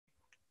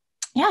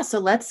Yeah, so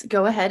let's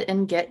go ahead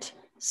and get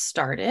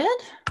started.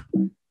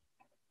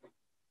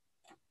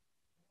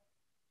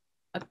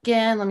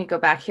 Again, let me go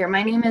back here.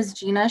 My name is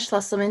Gina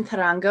Schlesselman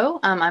Tarango.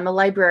 I'm a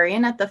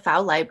librarian at the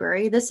FAO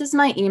Library. This is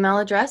my email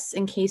address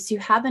in case you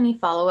have any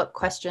follow-up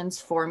questions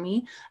for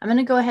me. I'm going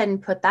to go ahead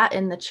and put that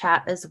in the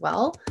chat as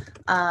well.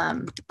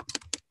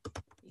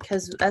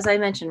 Because as I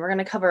mentioned, we're going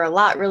to cover a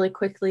lot really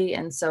quickly.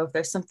 And so if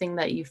there's something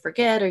that you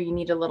forget or you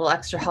need a little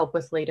extra help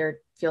with later,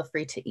 feel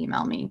free to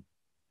email me.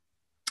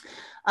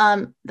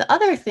 The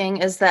other thing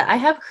is that I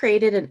have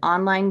created an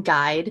online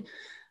guide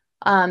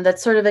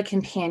that's sort of a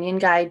companion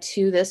guide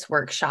to this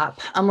workshop.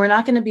 We're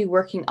not going to be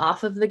working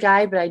off of the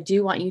guide, but I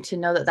do want you to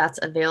know that that's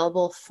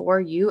available for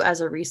you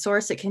as a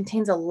resource. It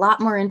contains a lot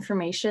more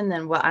information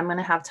than what I'm going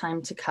to have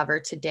time to cover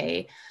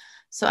today.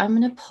 So I'm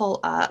going to pull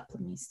up,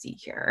 let me see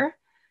here.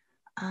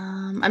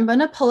 I'm going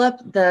to pull up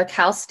the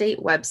Cal State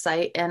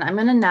website and I'm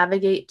going to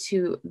navigate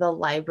to the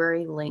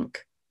library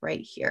link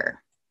right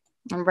here.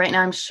 And right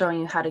now I'm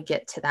showing you how to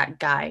get to that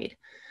guide.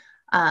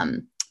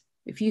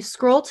 If you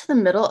scroll to the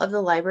middle of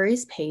the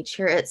library's page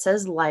here, it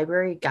says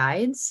library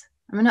guides.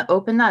 I'm going to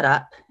open that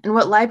up. And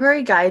what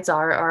library guides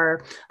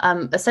are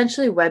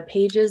essentially web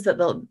pages that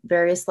the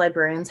various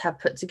librarians have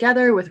put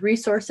together with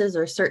resources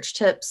or search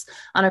tips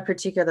on a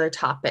particular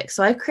topic.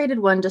 So I created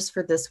one just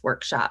for this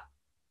workshop.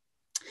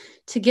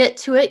 To get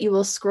to it, you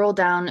will scroll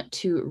down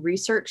to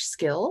research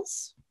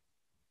skills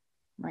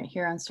right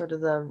here on sort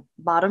of the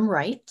bottom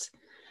right.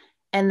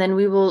 And then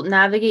we will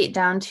navigate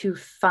down to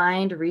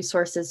find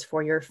resources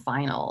for your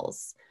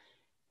finals.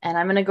 And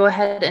I'm going to go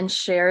ahead and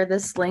share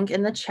this link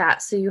in the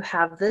chat so you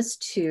have this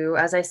too.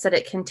 As I said,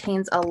 it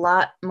contains a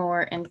lot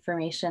more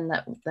information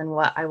than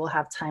what I will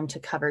have time to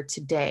cover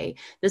today.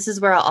 This is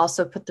where I'll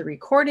also put the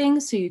recording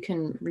so you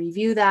can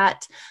review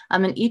that.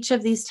 And each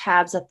of these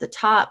tabs at the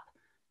top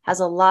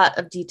has a lot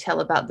of detail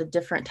about the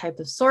different types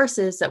of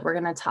sources that we're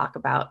going to talk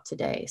about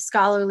today.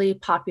 Scholarly,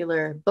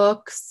 popular,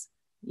 books,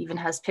 even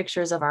has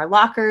pictures of our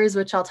lockers,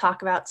 which I'll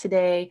talk about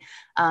today,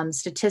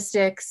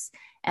 statistics,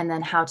 and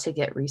then how to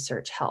get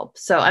research help.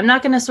 So I'm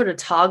not going to sort of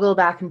toggle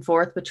back and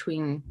forth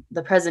between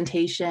the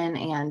presentation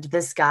and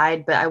this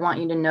guide, but I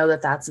want you to know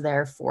that that's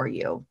there for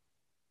you.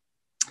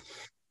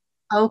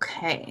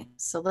 Okay,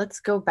 so let's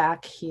go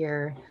back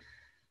here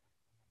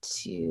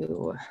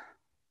to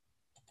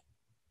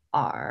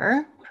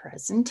our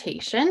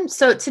presentation.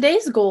 So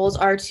today's goals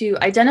are to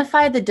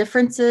identify the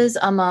differences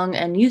among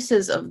and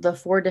uses of the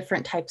 4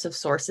 different types of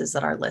sources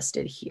that are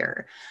listed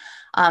here.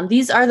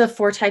 These are the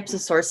 4 types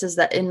of sources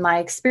that in my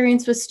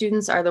experience with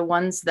students are the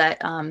ones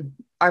that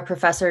our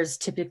professors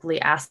typically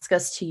ask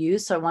us to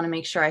use. So I want to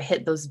make sure I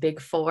hit those big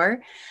 4.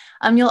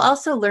 You'll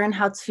also learn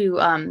how to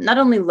not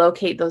only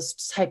locate those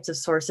types of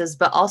sources,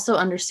 but also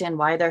understand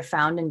why they're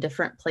found in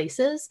different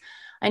places.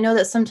 I know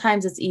that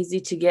sometimes it's easy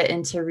to get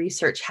into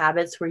research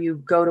habits where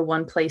you go to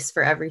one place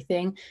for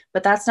everything,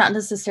 but that's not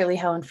necessarily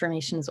how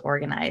information is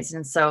organized.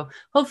 And so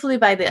hopefully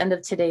by the end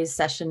of today's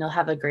session, you'll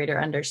have a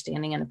greater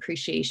understanding and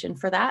appreciation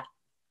for that.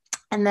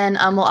 And then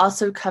we'll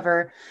also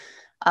cover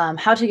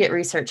how to get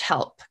research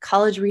help.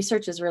 College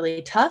research is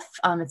really tough.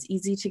 It's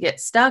easy to get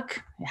stuck.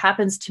 It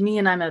happens to me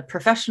and I'm a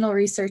professional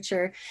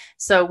researcher.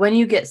 So when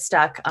you get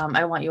stuck,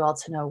 I want you all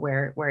to know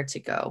where to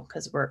go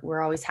because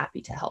we're always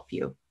happy to help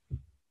you.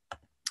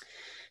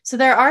 So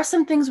there are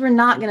some things we're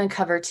not going to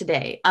cover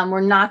today.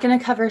 We're not going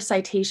to cover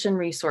citation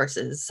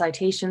resources,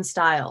 citation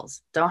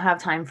styles. Don't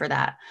have time for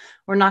that.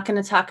 We're not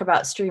going to talk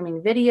about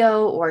streaming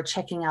video or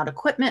checking out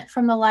equipment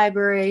from the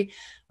library.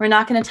 We're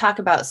not going to talk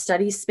about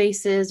study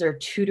spaces or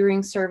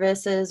tutoring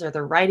services or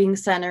the writing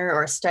center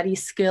or study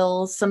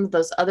skills, some of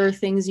those other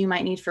things you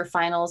might need for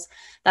finals.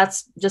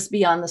 That's just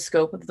beyond the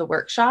scope of the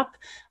workshop.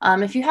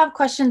 If you have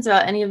questions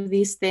about any of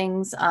these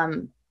things,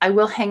 I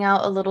will hang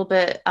out a little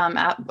bit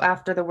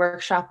after the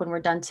workshop when we're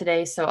done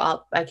today,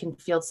 so I can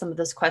field some of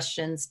those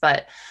questions.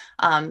 But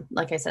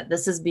like I said,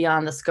 this is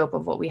beyond the scope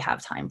of what we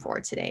have time for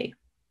today.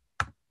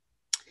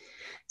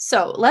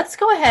 So let's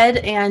go ahead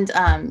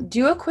and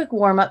do a quick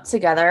warm up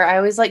together. I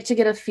always like to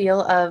get a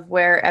feel of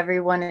where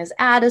everyone is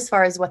at as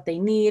far as what they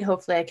need.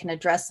 Hopefully I can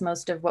address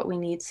most of what we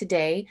need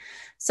today.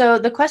 So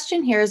the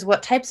question here is,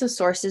 what types of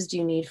sources do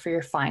you need for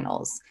your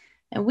finals?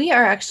 And we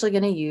are actually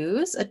going to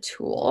use a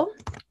tool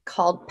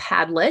called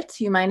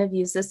Padlet. You might have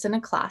used this in a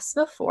class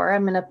before.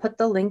 I'm going to put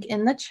the link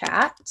in the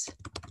chat.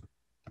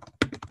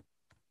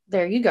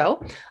 There you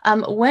go.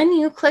 When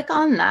you click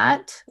on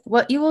that,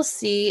 what you will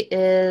see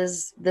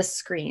is this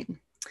screen.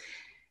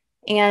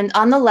 And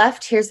on the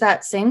left, here's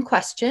that same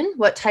question.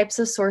 What types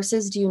of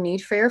sources do you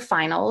need for your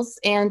finals?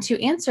 And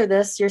to answer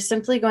this, you're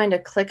simply going to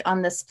click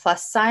on this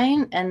plus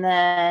sign and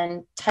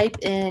then type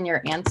in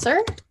your answer.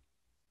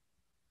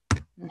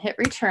 And hit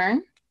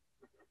return,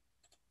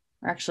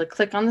 or actually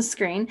click on the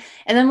screen,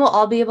 and then we'll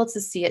all be able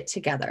to see it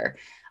together.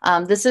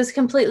 This is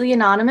completely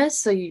anonymous,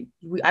 so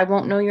I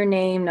won't know your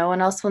name. No one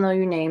else will know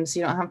your name, so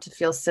you don't have to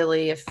feel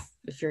silly if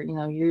you're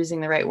using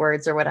the right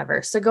words or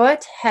whatever. So go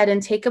ahead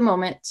and take a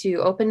moment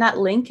to open that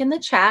link in the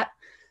chat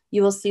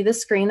You will see the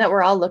screen that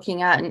we're all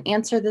looking at and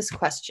answer this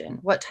question.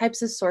 What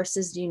types of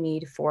sources do you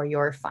need for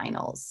your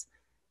finals?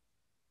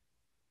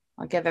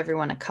 I'll give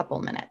everyone a couple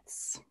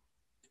minutes.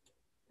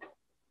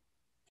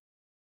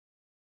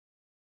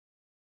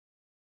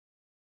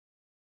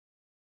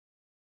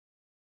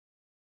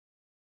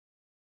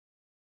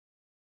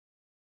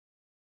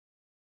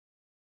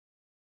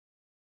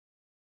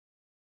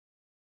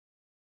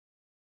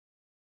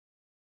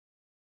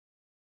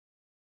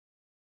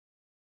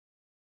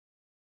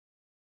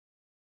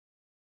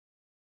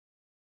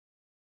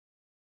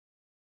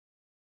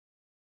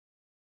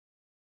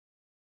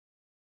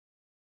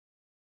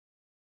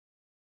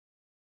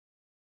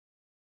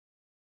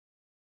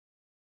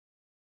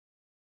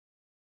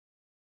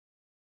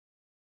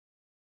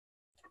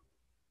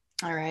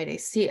 All right, I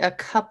see a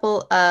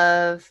couple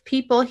of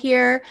people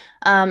here.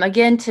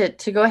 Again,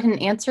 to go ahead and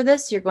answer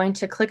this, you're going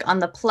to click on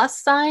the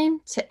plus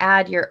sign to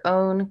add your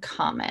own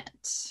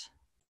comment.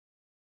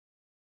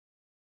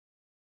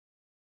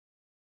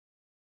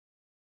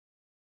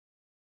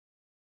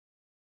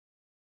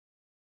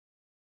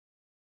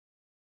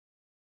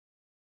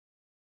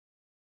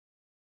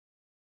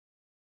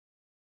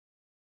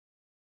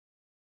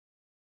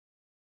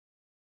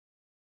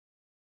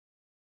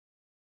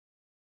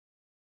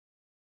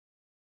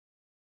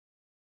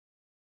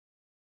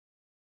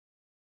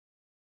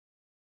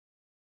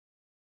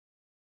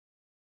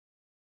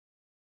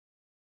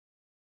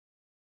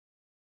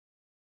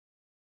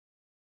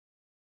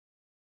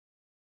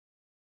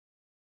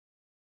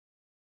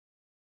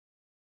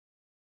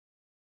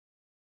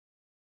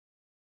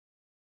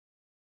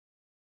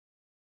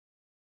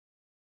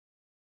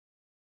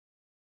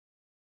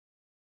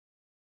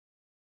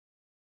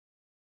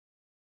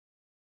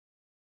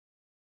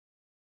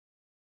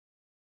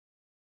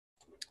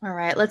 All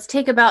right, let's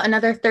take about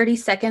another 30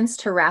 seconds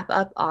to wrap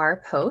up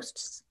our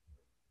posts.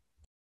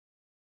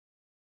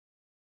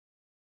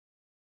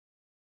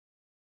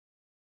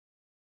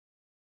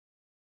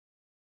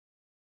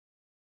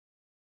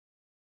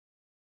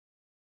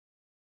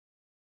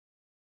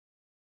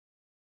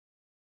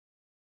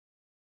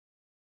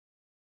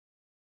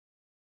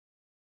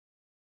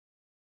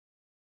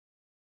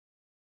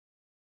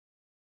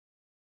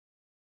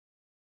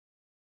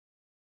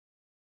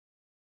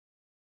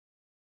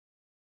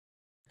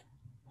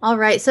 All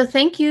right, so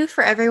thank you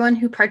for everyone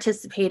who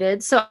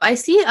participated. So I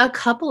see a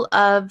couple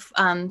of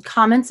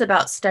comments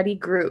about study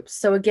groups.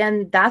 So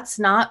again, that's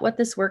not what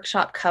this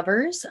workshop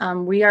covers.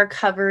 We are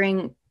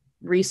covering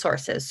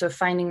resources. So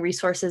finding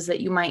resources that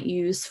you might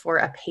use for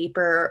a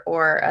paper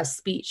or a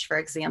speech, for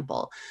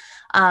example.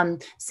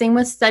 Same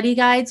with study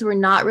guides. We're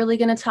not really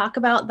going to talk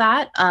about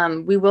that.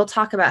 We will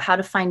talk about how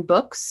to find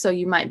books. So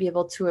you might be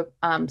able to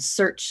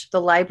search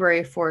the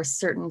library for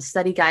certain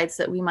study guides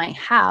that we might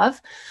have.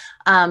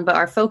 But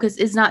our focus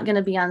is not going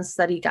to be on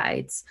study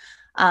guides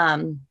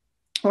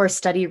or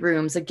study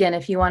rooms. Again,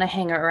 if you want to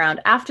hang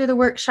around after the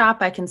workshop,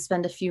 I can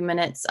spend a few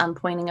minutes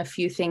pointing a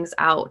few things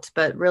out,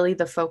 but really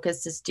the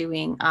focus is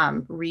doing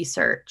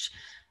research.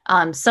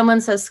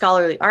 Someone says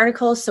scholarly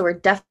articles, so we're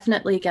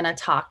definitely going to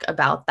talk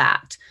about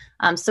that.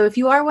 So if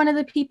you are one of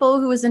the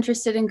people who is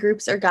interested in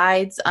groups or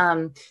guides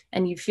and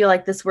you feel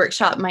like this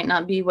workshop might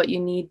not be what you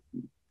need,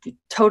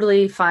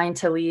 totally fine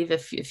to leave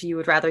if you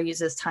would rather use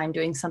this time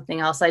doing something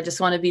else. I just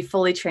want to be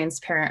fully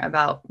transparent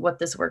about what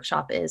this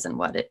workshop is and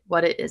what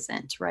it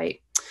isn't,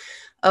 right?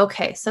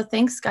 Okay, so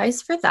thanks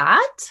guys for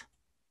that.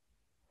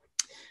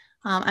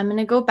 I'm going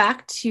to go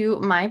back to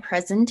my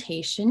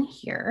presentation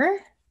here.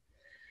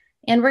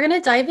 And we're going to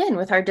dive in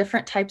with our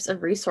different types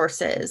of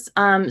resources.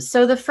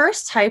 So the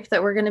first type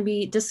that we're going to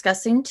be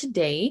discussing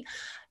today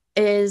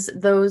is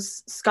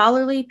those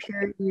scholarly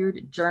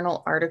peer-reviewed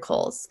journal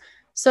articles.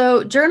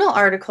 So journal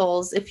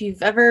articles, if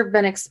you've ever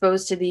been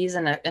exposed to these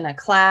in a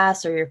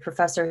class or your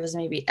professor has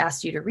maybe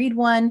asked you to read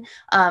one,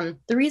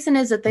 the reason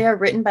is that they are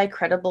written by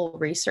credible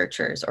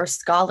researchers or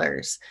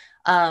scholars.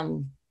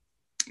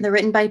 They're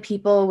written by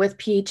people with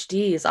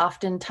PhDs.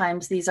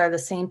 Oftentimes, these are the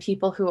same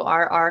people who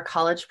are our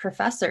college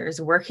professors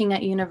working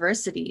at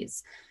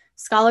universities.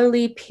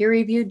 Scholarly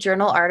peer-reviewed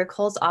journal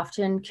articles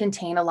often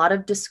contain a lot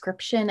of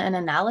description and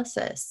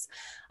analysis.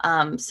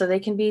 So they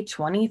can be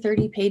 20,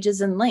 30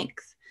 pages in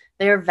length.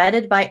 They are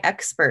vetted by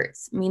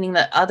experts, meaning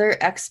that other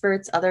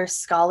experts, other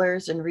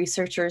scholars and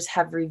researchers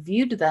have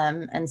reviewed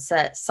them and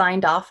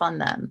signed off on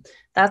them.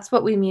 That's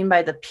what we mean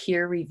by the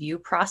peer review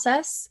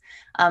process.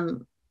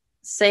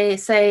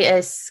 Say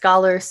a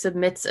scholar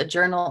submits a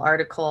journal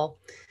article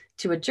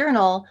to a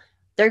journal,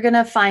 they're going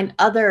to find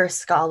other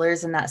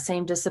scholars in that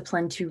same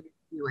discipline to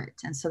review it.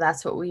 And so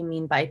that's what we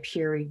mean by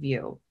peer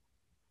review.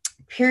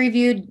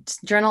 Peer-reviewed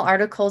journal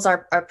articles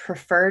are a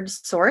preferred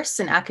source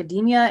in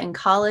academia and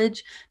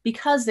college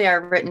because they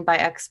are written by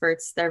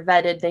experts, they're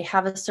vetted, they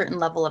have a certain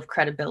level of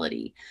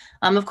credibility.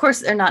 Of course,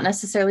 they're not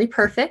necessarily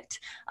perfect.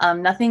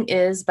 Nothing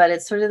is, but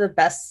it's sort of the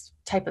best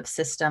type of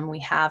system we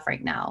have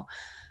right now.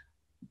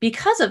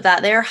 Because of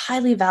that, they are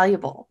highly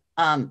valuable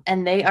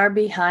and they are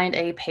behind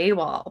a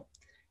paywall.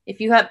 If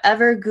you have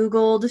ever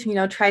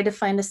Googled, tried to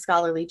find a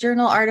scholarly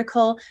journal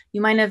article,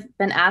 you might have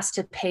been asked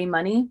to pay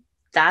money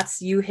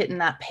that's you hitting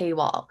that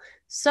paywall.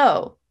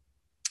 So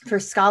for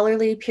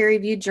scholarly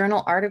peer-reviewed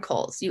journal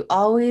articles, you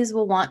always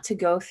will want to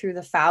go through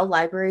the FAO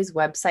Library's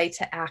website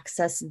to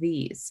access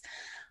these.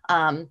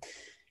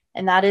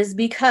 And that is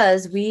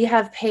because we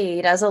have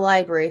paid as a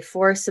library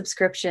for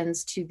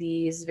subscriptions to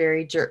these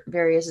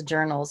various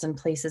journals and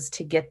places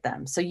to get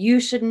them. So you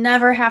should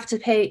never have to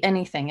pay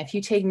anything. If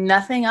you take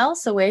nothing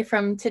else away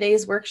from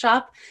today's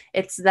workshop,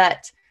 it's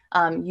that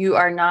you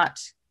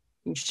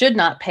should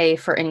not pay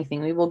for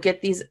anything. We will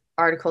get these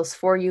articles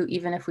for you.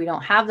 Even if we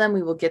don't have them,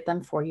 we will get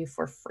them for you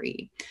for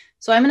free.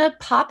 So I'm going to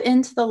pop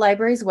into the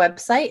library's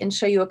website and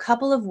show you a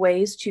couple of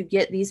ways to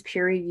get these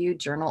peer-reviewed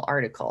journal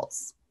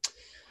articles.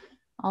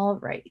 All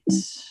right.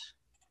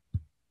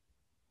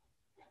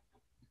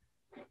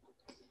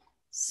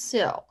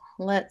 So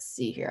let's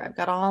see here. I've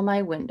got all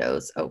my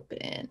windows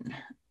open.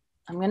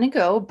 I'm going to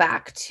go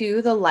back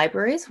to the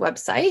library's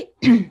website.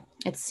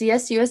 It's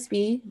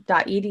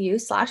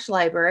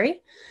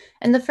csusb.edu/library.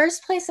 And the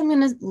first place I'm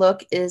going to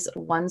look is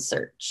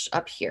OneSearch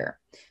up here.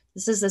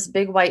 This is this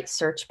big white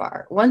search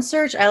bar.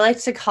 OneSearch, I like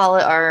to call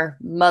it our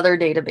mother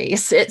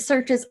database. It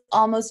searches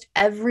almost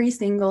every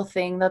single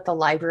thing that the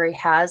library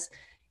has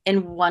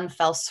in one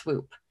fell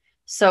swoop.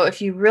 So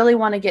if you really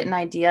want to get an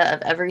idea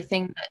of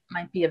everything that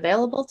might be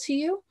available to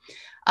you,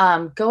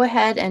 go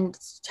ahead and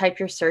type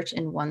your search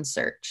in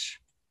OneSearch.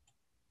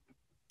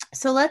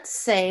 So let's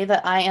say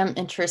that I am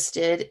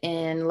interested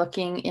in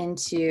looking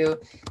into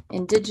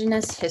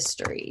Indigenous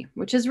history,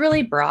 which is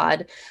really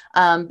broad,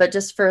 but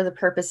just for the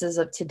purposes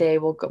of today,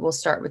 we'll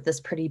start with this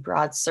pretty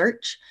broad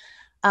search.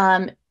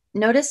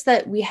 Notice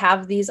that we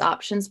have these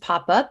options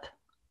pop up.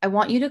 I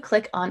want you to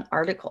click on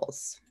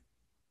articles.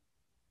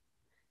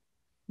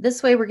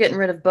 This way we're getting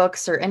rid of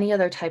books or any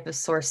other type of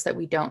source that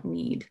we don't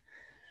need.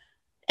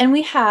 And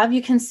we have,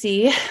 you can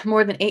see,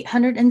 more than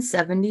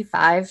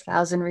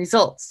 875,000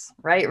 results,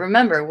 right?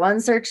 Remember,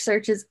 OneSearch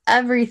searches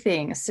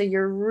everything. So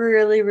you're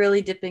really,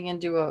 really dipping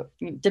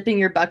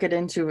your bucket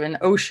into an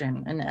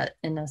ocean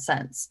in a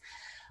sense.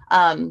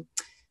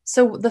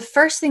 So the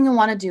first thing you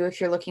want to do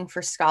if you're looking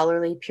for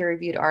scholarly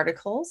peer-reviewed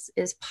articles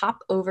is pop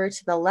over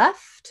to the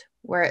left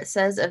where it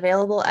says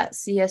available at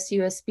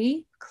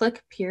CSUSB,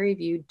 click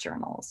peer-reviewed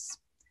journals.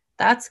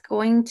 That's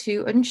going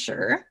to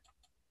ensure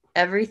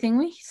everything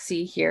we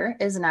see here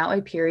is now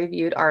a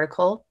peer-reviewed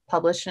article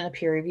published in a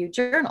peer-reviewed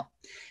journal.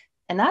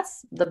 And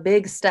that's the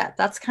big step.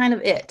 That's kind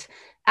of it.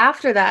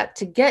 After that,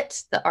 to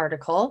get the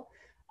article,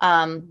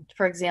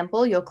 for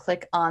example, you'll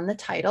click on the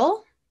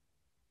title.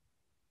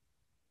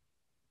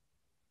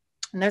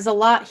 And there's a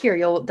lot here.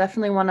 You'll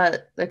definitely want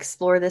to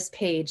explore this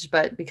page,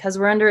 but because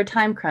we're under a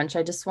time crunch,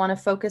 I just want to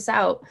focus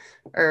out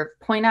or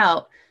point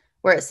out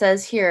where it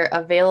says here,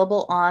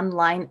 available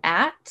online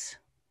at.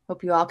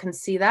 Hope you all can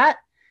see that.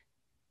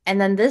 And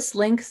then this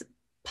link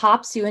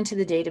pops you into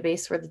the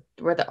database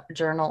where the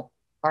journal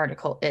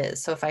article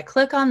is. So if I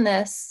click on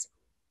this,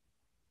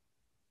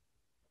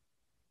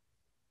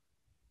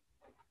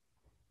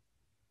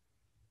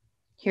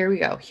 here we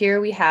go.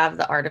 Here we have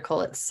the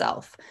article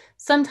itself.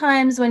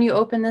 Sometimes when you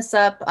open this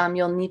up,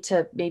 you'll need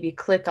to maybe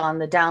click on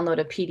the download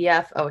a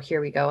PDF. Oh,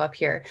 here we go up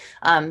here.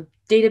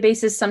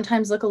 Databases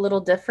sometimes look a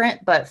little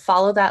different, but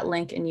follow that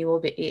link and you will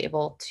be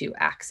able to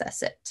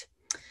access it.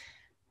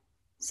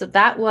 So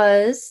that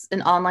was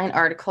an online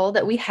article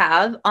that we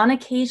have. On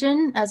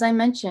occasion, as I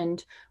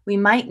mentioned, we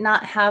might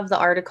not have the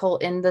article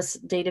in the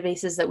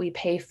databases that we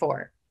pay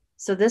for.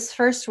 So this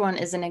first one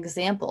is an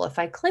example. If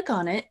I click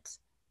on it,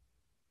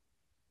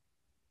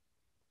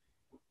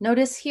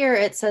 notice here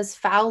it says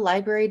FAO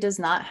Library does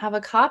not have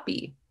a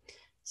copy.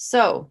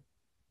 So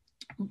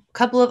a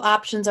couple of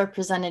options are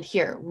presented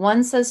here.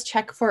 One says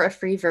check for a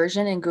free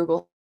version in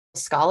Google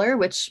Scholar,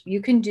 which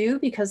you can do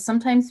because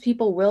sometimes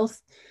people will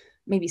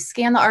maybe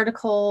scan the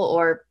article,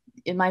 or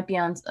it might be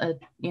on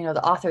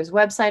the author's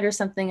website or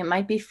something. It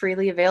might be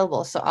freely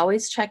available. So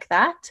always check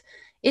that.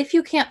 If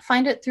you can't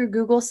find it through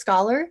Google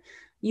Scholar,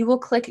 you will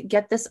click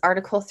get this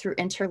article through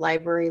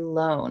interlibrary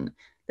loan.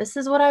 This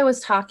is what I was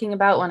talking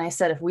about when I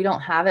said, if we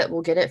don't have it,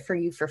 we'll get it for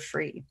you for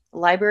free.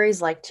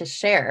 Libraries like to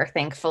share,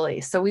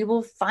 thankfully. So we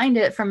will find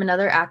it from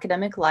another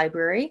academic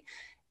library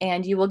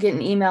and you will get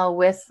an email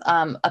with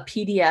a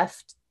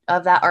PDF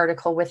of that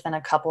article within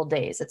a couple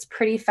days. It's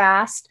pretty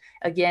fast.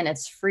 Again,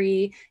 it's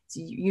free. It's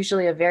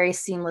usually a very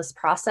seamless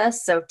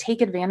process. So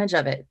take advantage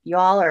of it.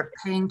 Y'all are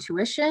paying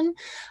tuition,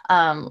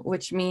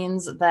 which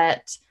means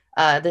that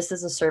this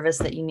is a service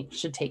that you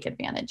should take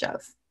advantage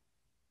of.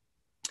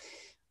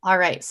 All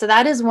right, so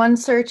that is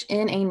OneSearch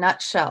in a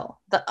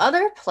nutshell. The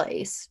other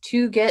place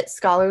to get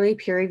scholarly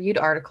peer-reviewed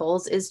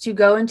articles is to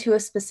go into a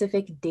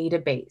specific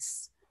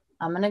database.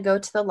 I'm going to go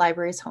to the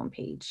library's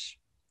homepage.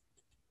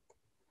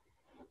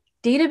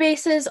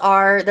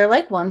 Databases they're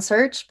like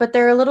OneSearch, but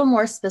they're a little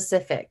more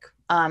specific.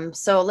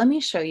 So let me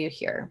show you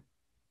here.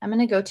 I'm going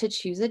to go to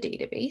choose a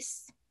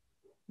database.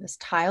 This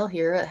tile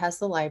here, it has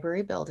the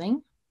library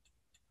building.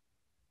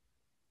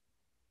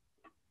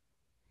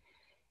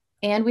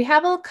 And we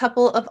have a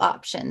couple of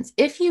options.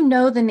 If you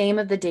know the name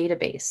of the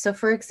database, so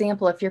for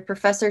example, if your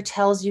professor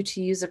tells you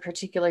to use a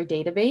particular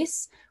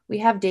database, we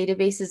have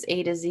databases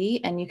A to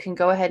Z, and you can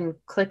go ahead and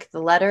click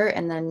the letter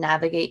and then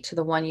navigate to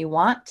the one you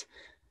want.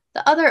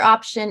 The other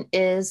option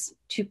is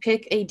to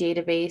pick a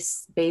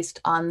database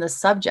based on the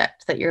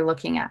subject that you're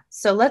looking at.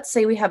 So let's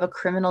say we have a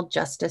criminal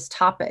justice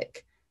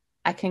topic.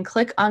 I can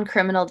click on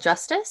criminal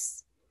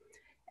justice,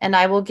 and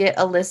I will get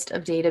a list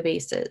of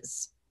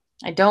databases.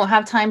 I don't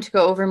have time to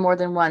go over more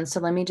than one, so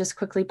let me just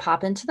quickly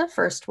pop into the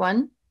first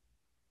one.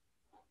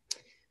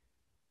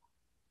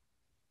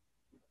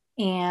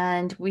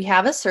 And we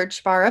have a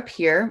search bar up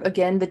here.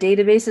 Again, the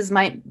databases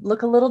might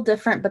look a little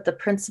different, but the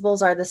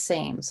principles are the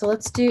same. So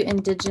let's do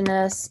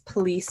Indigenous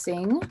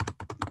policing,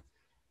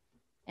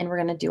 and we're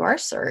going to do our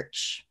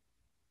search.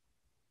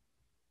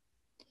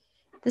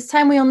 This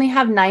time we only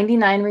have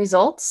 99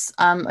 results.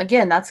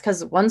 Again, that's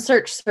because one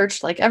search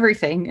searched like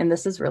everything, and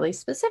this is really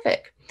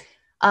specific.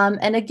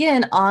 And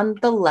again, on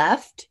the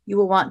left, you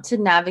will want to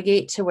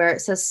navigate to where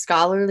it says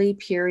scholarly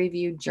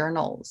peer-reviewed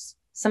journals.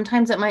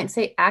 Sometimes it might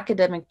say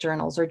academic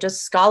journals or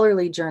just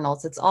scholarly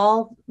journals. It's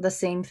all the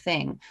same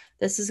thing.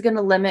 This is going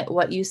to limit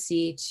what you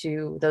see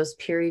to those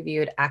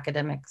peer-reviewed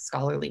academic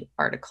scholarly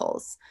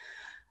articles.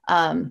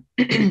 And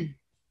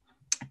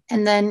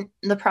then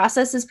the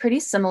process is pretty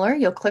similar.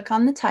 You'll click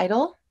on the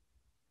title.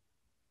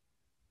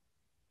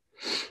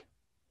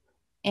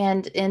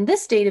 And in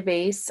this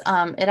database,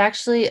 it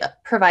actually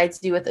provides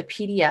you with a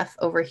PDF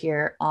over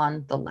here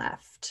on the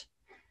left.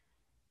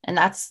 And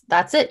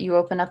that's it. You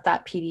open up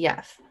that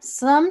PDF.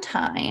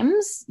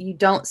 Sometimes you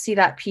don't see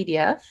that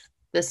PDF,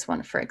 this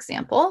one, for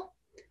example.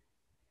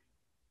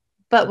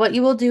 But what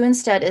you will do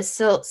instead is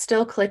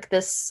still click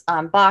this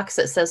box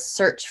that says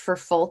search for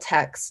full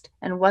text.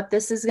 And what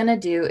this is going to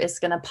do is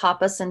going to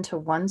pop us into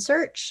one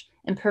search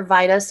and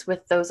provide us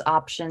with those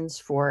options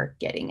for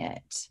getting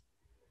it.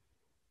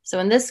 So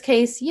in this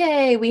case,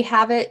 yay, we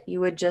have it. You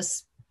would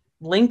just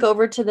link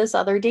over to this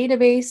other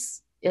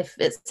database. If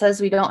it says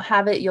we don't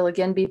have it, you'll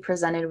again be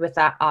presented with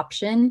that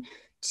option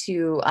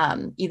to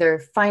either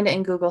find it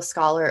in Google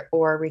Scholar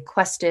or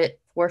request it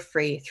for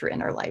free through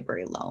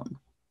interlibrary loan.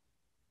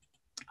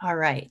 All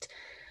right.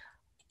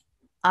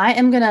 I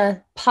am going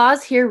to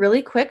pause here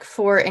really quick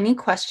for any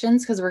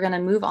questions because we're going to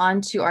move on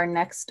to our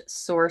next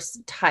source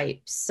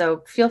type.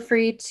 So feel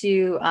free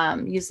to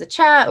use the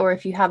chat, or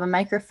if you have a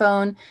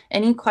microphone,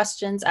 any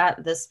questions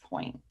at this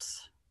point.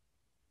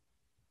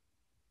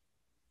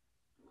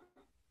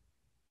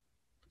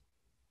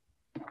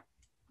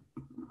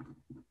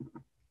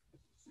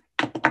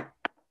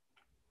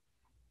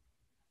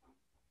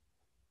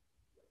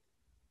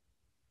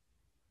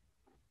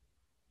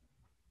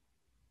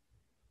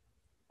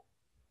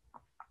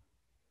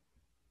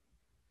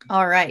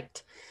 All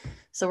right,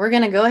 so we're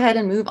going to go ahead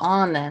and move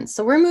on then.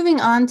 So we're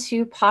moving on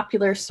to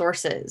popular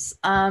sources.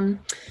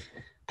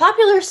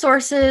 Popular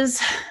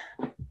sources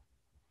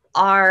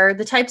are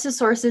the types of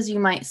sources you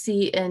might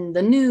see in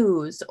the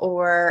news,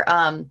 or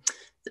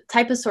the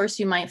type of source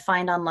you might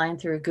find online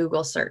through a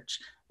Google search.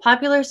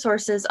 Popular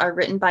sources are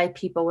written by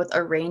people with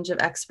a range of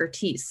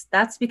expertise.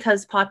 That's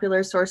because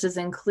popular sources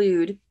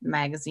include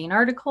magazine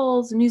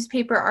articles,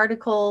 newspaper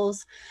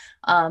articles,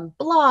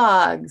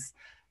 blogs,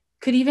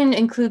 could even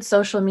include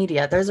social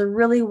media. There's a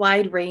really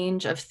wide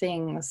range of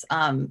things.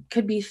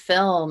 Could be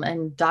film,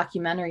 and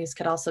documentaries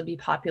could also be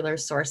popular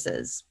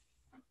sources.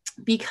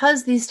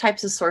 Because these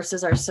types of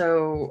sources are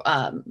so,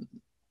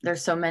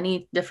 there's so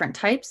many different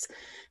types,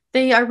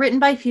 they are written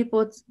by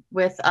people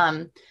with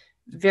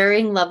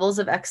varying levels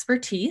of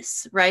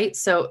expertise, right?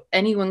 So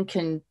anyone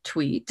can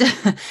tweet,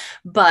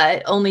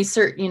 but only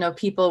certain,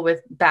 people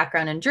with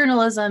background in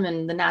journalism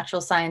and the natural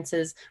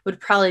sciences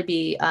would probably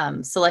be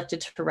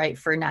selected to write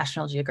for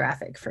National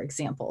Geographic, for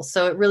example.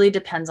 So it really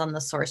depends on the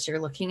source you're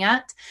looking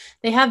at.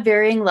 They have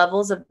varying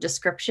levels of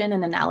description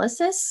and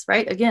analysis,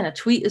 right? Again, a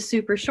tweet is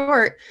super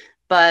short,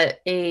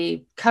 but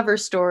a cover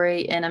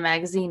story in a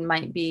magazine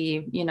might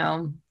be,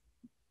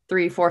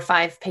 3, 4,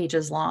 5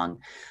 pages long.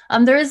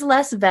 There is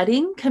less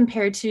vetting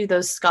compared to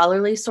those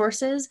scholarly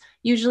sources.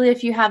 Usually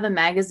if you have a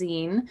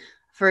magazine,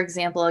 for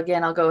example,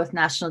 again, I'll go with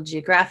National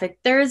Geographic,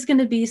 there is going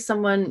to be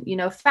someone,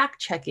 fact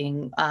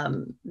checking,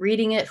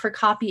 reading it for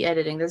copy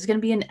editing. There's going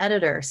to be an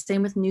editor,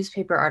 same with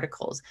newspaper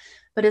articles,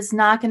 but it's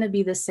not going to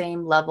be the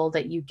same level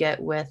that you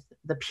get with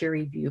the peer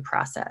review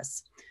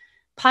process.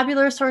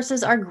 Popular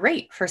sources are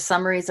great for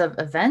summaries of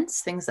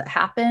events, things that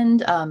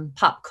happened,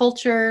 pop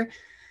culture.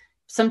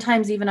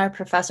 Sometimes even our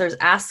professors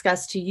ask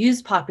us to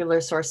use popular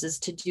sources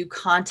to do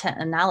content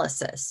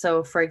analysis.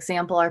 So for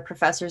example, our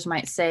professors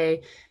might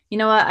say, you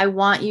know what, I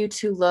want you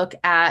to look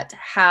at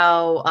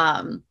how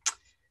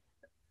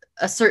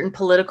a certain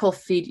political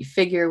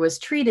figure was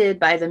treated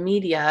by the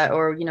media,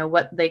 or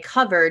what they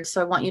covered. So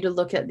I want you to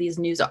look at these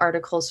news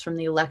articles from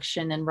the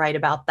election and write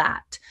about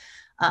that.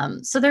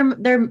 So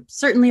there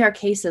certainly are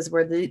cases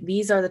where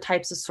these are the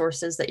types of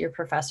sources that your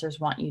professors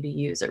want you to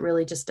use. It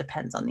really just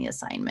depends on the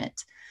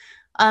assignment.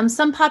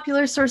 Some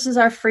popular sources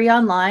are free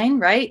online,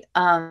 right?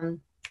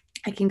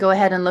 I can go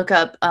ahead and look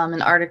up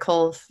an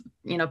article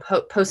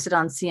posted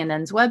on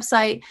CNN's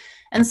website,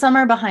 and some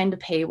are behind a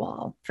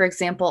paywall. For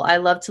example, I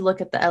love to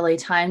look at the LA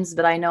Times,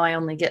 but I know I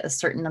only get a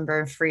certain number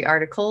of free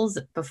articles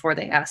before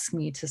they ask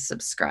me to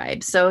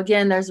subscribe. So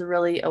again, there's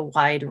really a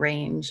wide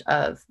range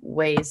of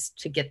ways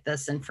to get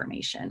this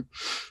information.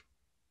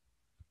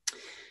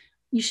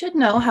 You should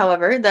know,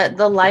 however, that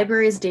the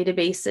library's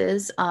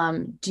databases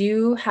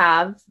do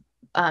have,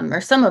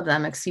 or some of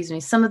them,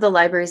 some of the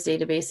library's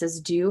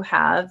databases do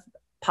have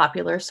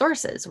popular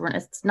sources.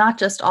 It's not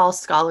just all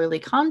scholarly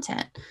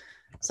content.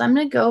 So I'm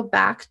going to go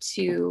back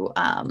to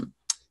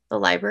the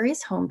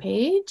library's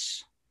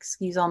homepage.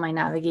 Excuse all my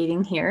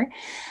navigating here.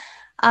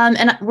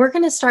 And we're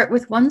going to start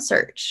with one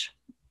search.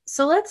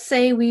 So let's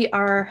say we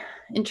are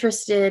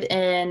interested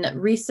in a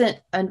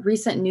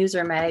recent news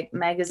or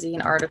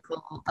magazine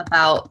article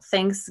about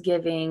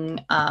Thanksgiving.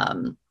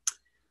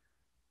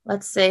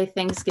 Let's say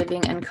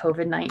Thanksgiving and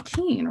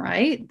COVID-19,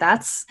 right?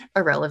 That's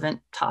a relevant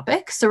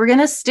topic. So we're going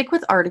to stick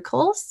with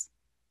articles.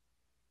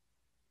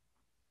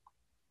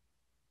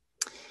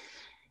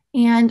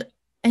 And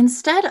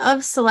instead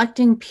of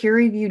selecting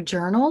peer-reviewed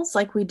journals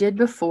like we did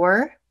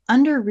before,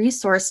 under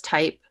resource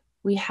type,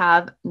 we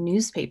have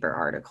newspaper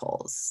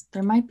articles.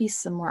 There might be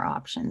some more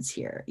options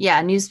here.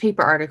 Yeah,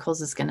 newspaper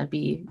articles is going to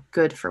be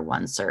good for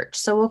one search.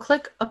 So we'll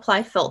click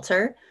apply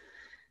filter.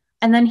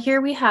 And then here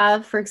we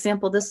have, for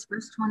example, this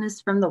first one is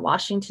from the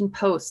Washington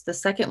Post. The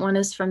second one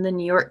is from the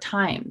New York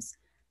Times.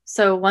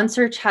 So one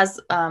search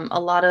has a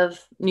lot of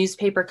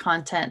newspaper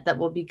content that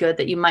will be good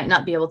that you might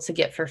not be able to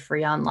get for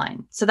free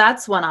online. So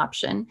that's one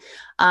option.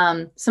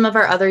 Some of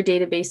our other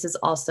databases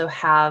also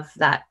have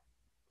that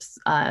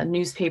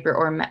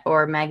newspaper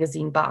or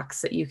magazine box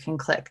that you can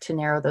click to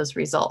narrow those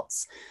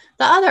results.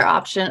 The other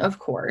option, of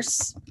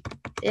course,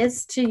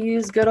 is to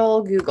use good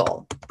old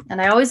Google.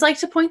 And I always like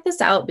to point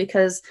this out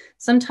because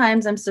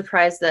sometimes I'm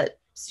surprised that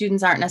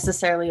students aren't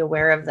necessarily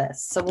aware of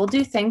this. So we'll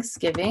do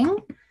Thanksgiving,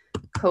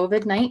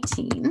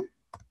 COVID-19.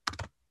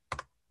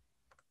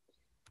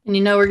 And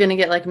you know we're going to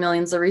get like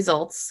millions of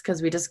results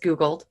because we just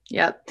Googled.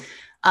 Yep.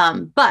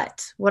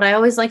 But what I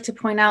always like to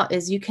point out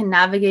is you can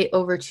navigate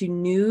over to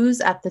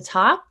news at the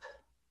top.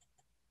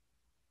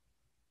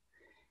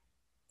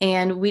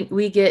 And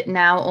we get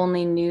now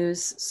only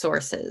news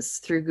sources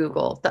through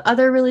Google. The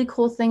other really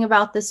cool thing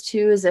about this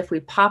too is if we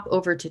pop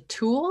over to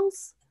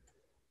tools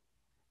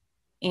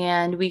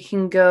and we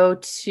can go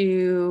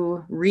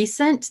to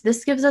recent,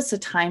 this gives us a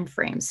time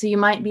frame. So you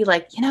might be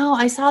like,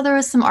 I saw there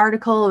was some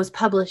article, it was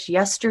published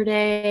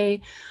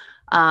yesterday.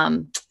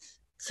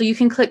 So you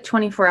can click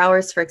 24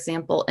 hours, for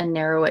example, and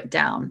narrow it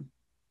down.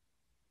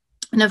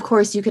 And of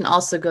course, you can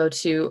also go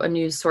to a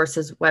news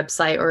source's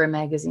website or a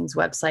magazine's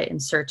website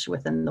and search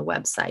within the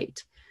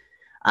website.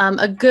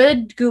 A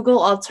good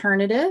Google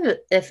alternative,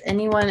 if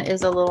anyone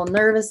is a little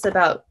nervous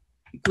about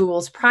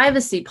Google's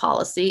privacy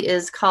policy,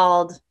 is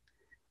called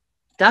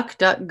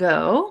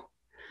DuckDuckGo.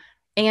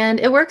 And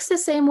it works the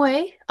same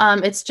way.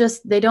 It's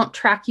just they don't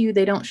track you.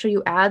 They don't show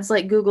you ads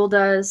like Google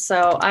does.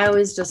 So I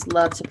always just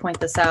love to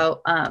point this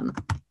out.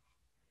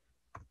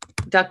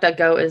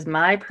 DuckDuckGo is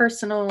my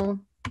personal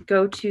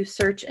go-to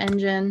search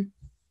engine,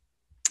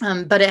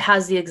 but it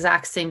has the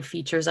exact same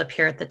features up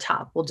here at the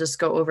top. We'll just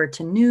go over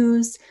to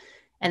news,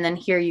 and then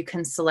here you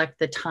can select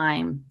the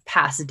time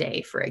past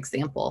day, for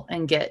example,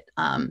 and get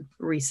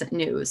recent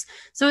news.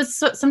 So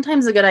it's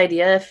sometimes a good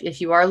idea if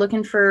you are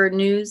looking for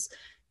news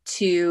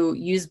to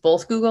use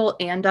both Google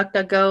and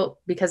DuckDuckGo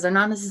because they're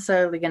not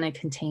necessarily going to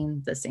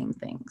contain the same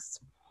things.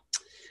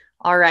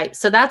 All right,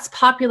 so that's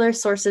popular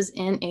sources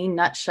in a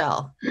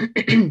nutshell.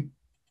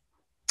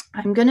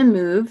 I'm going to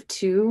move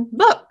to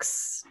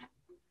books.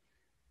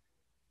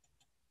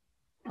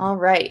 All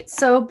right,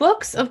 so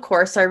books, of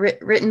course, are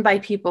written by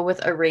people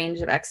with a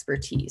range of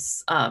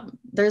expertise.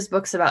 There's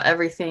books about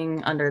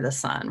everything under the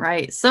sun,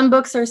 right? Some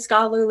books are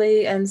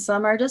scholarly and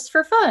some are just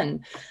for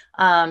fun.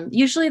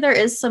 Usually there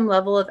is some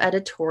level of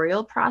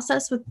editorial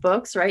process with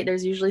books, right?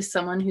 There's usually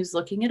someone who's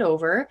looking it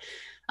over,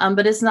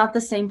 but it's not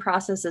the same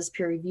process as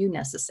peer review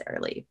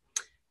necessarily.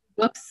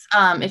 Books,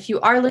 if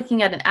you are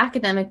looking at an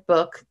academic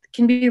book,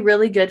 can be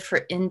really good for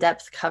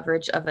in-depth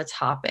coverage of a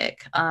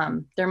topic.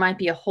 There might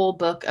be a whole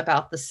book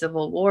about the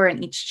Civil War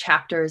and each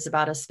chapter is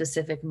about a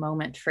specific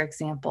moment, for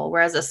example,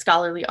 whereas a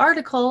scholarly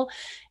article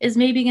is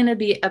maybe going to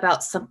be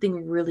about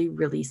something really,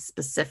 really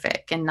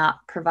specific and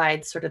not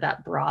provide sort of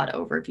that broad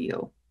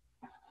overview.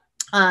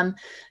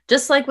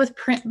 Just like with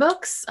print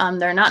books,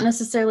 they're not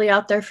necessarily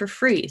out there for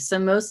free. So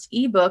most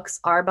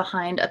ebooks are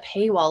behind a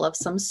paywall of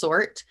some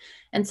sort.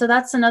 And so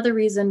that's another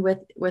reason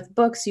with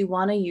books, you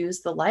want to use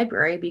the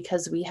library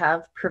because we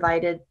have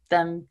provided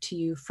them to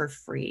you for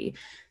free.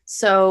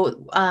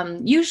 So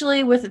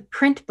usually with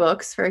print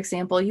books, for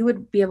example, you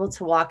would be able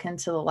to walk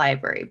into the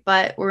library,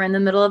 but we're in the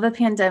middle of a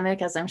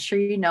pandemic. As I'm sure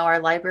you know, our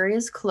library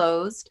is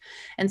closed.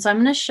 And so I'm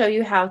going to show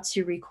you how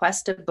to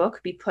request a book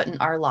be put in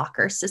our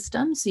locker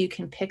system so you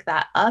can pick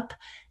that up.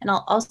 And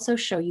I'll also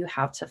show you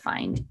how to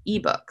find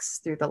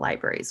ebooks through the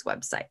library's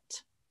website.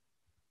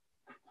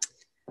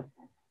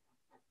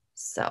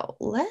 So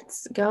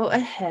let's go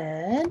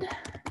ahead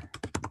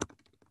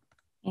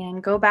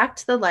and go back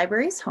to the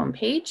library's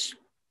homepage.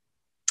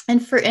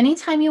 And for any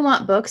time you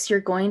want books, you're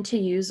going to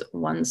use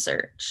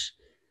OneSearch.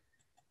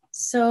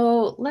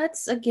 So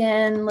let's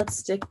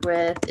stick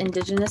with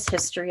Indigenous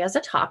history as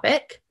a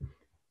topic.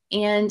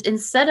 And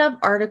instead of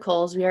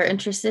articles, we are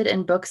interested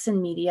in books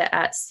and media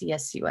at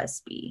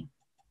CSUSB.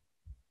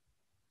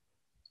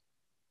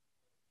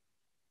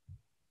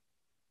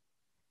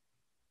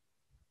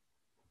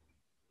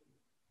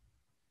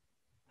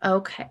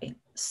 Okay,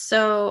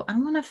 so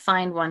I'm going to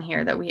find one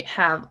here that we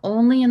have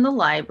only in the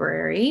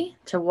library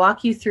to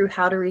walk you through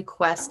how to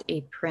request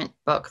a print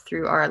book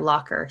through our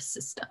locker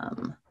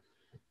system.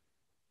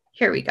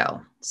 Here we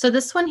go. So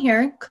this one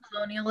here,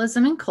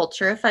 Colonialism and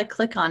Culture, if I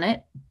click on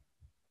it,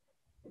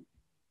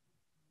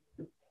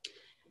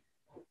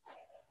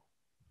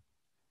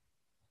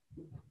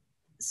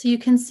 so you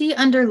can see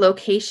under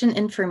location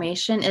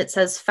information, it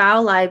says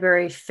Fowle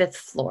Library, 5th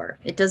floor.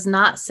 It does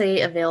not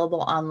say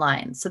available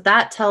online. So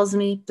that tells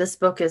me this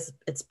book it's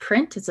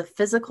print, it's a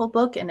physical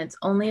book, and it's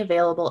only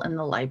available in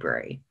the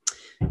library.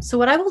 So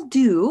what I will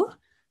do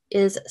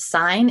is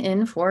sign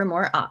in for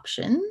more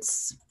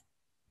options.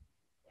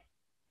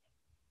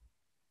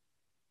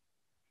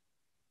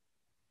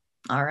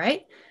 All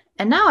right,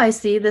 and now I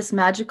see this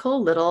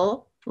magical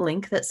little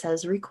link that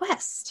says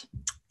request.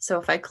 So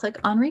if I click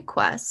on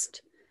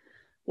request,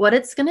 what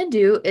it's going to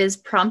do is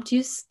prompt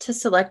you to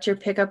select your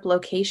pickup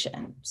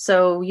location.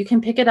 So you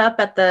can pick it up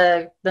at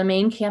the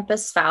main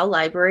campus Fowle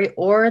Library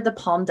or the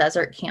Palm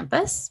Desert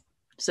campus.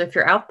 So if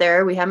you're out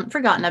there, we haven't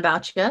forgotten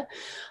about you.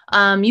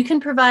 You can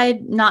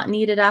provide not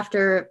needed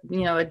after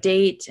a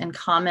date and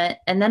comment,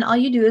 and then all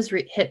you do is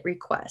hit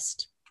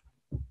request.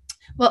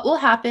 What will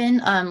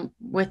happen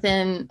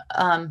within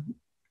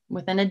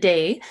a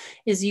day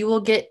is you will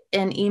get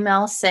an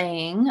email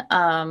saying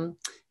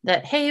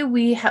that, hey,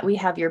 we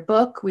have your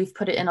book. We've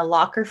put it in a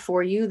locker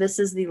for you. This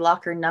is the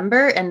locker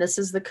number and this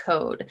is the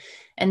code.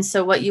 And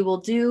so what you will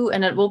do,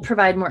 and it will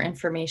provide more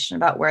information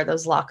about where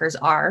those lockers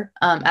are.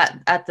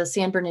 At the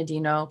San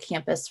Bernardino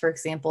campus, for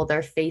example,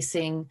 they're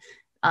facing,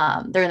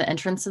 they're in the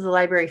entrance of the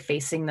library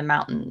facing the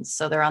mountains.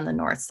 So they're on the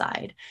north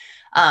side.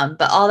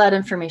 But all that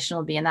information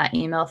will be in that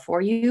email for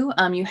you.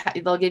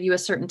 They'll give you a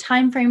certain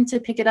time frame to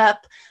pick it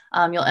up.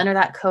 You'll enter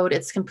that code.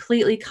 It's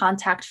completely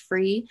contact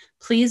free.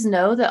 Please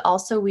know that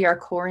also we are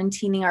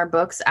quarantining our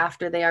books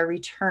after they are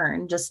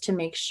returned, just to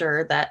make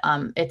sure that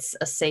it's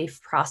a safe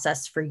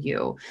process for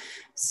you.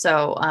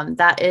 So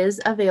that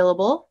is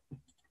available.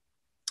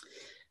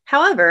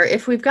 However,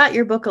 if we've got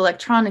your book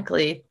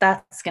electronically,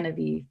 that's going to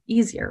be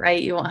easier,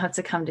 right? You won't have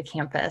to come to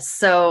campus.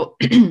 So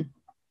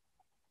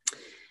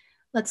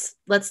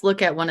Let's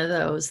look at one of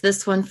those.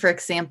 This one, for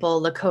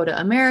example, Lakota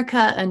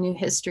America, A New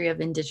History of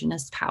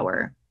Indigenous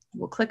Power.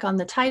 We'll click on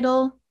the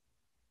title.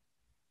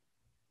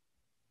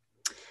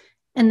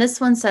 And this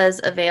one says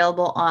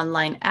available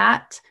online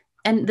at,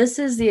 and this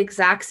is the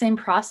exact same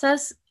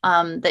process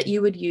that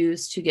you would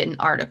use to get an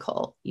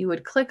article. You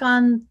would click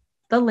on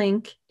the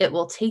link. It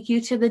will take you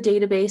to the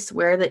database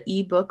where the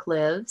ebook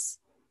lives.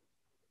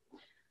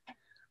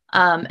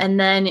 And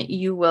then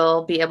you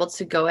will be able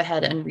to go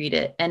ahead and read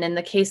it. And in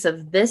the case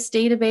of this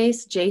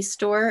database,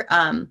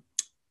 JSTOR,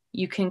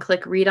 you can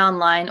click read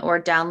online or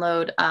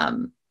download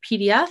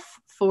PDF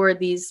for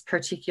these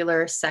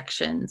particular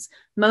sections.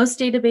 Most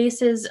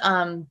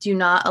databases do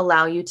not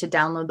allow you to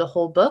download the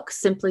whole book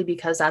simply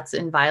because that's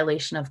in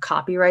violation of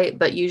copyright,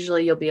 but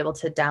usually you'll be able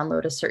to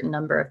download a certain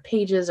number of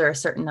pages or a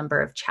certain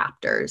number of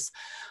chapters.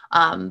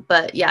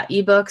 But yeah,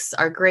 ebooks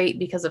are great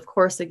because, of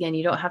course, again,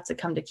 you don't have to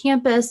come to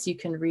campus. You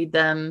can read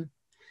them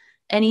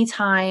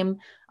anytime.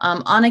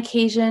 On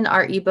occasion,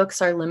 our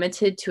ebooks are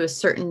limited to a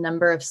certain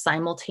number of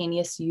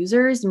simultaneous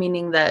users,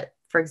 meaning that,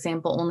 for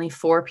example, only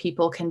 4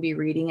 people can be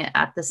reading it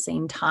at the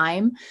same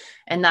time.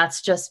 And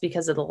that's just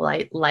because of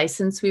the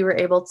license we were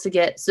able to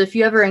get. So if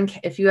you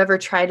ever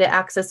try to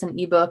access an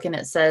ebook and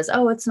it says,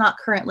 oh, it's not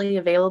currently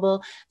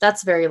available,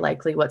 that's very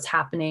likely what's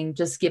happening.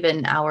 Just give it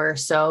an hour or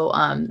so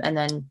and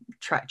then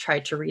try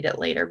to read it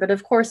later. But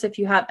of course, if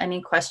you have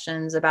any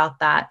questions about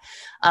that,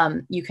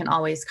 you can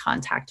always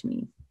contact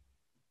me.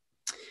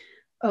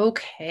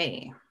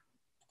 Okay.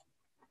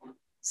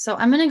 So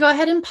I'm going to go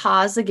ahead and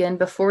pause again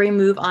before we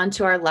move on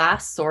to our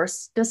last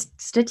source,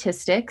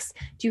 statistics.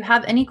 Do you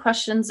have any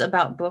questions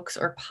about books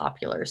or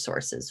popular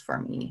sources for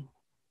me?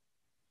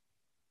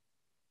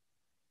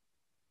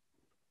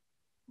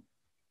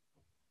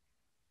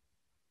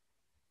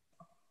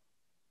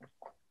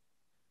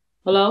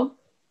 Hello?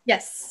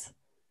 Yes.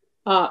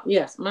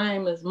 Yes, my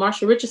name is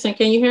Marsha Richardson.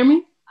 Can you hear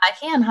me? I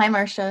can. Hi,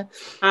 Marsha.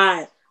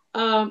 Hi.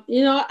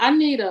 I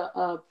need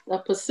a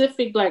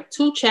Pacific, like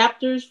 2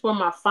 chapters for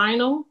my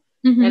final.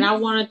 Mm-hmm. And I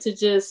wanted to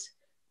just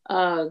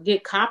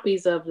get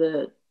copies of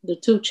the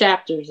 2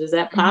 chapters. Is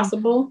that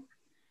possible? Mm-hmm.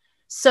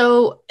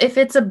 So if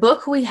it's a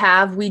book we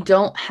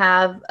don't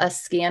have a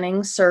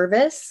scanning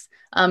service.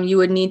 You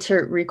would need to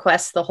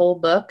request the whole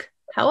book.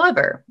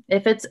 However,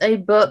 if it's a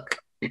book,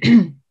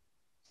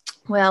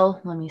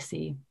 well, let me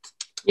see.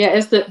 Yeah,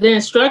 it's the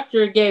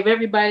instructor gave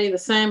everybody the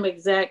same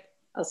exact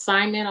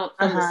assignment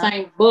on the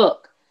same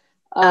book.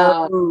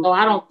 Oh, So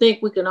I don't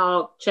think we can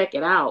all check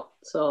it out.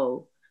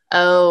 So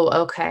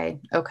oh, okay,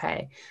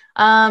 okay.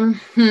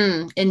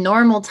 In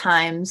normal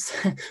times,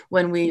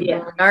 when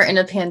yeah. we aren't in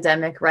a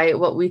pandemic, right,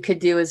 what we could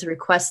do is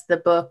request the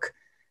book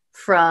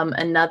from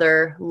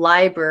another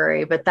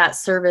library, but that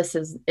service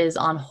is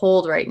on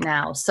hold right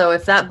now. So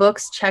if that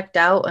book's checked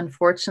out,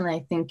 unfortunately,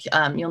 I think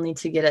you'll need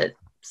to get it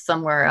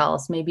somewhere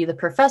else. Maybe the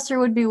professor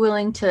would be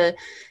willing to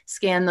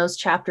scan those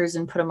chapters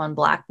and put them on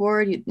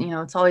Blackboard. You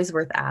know, it's always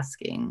worth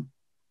asking.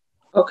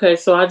 Okay,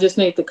 so I just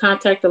need to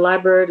contact the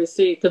library to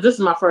see, because this is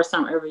my first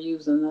time ever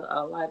using the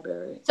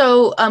library.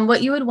 So,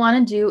 what you would want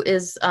to do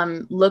is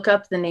look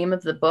up the name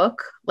of the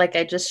book, like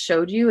I just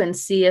showed you, and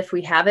see if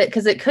we have it.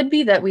 Because it could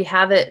be that we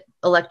have it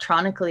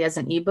electronically as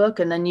an ebook,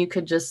 and then you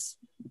could just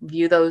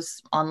view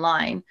those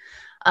online.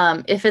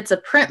 If it's a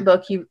print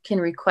book, you can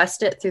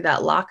request it through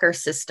that locker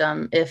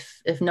system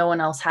if no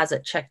one else has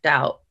it checked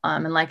out.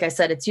 And like I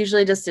said, it's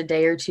usually just a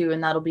day or two,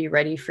 and that'll be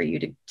ready for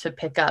you to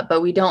pick up.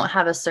 But we don't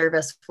have a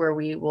service where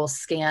we will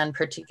scan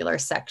particular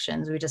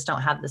sections. We just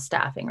don't have the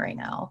staffing right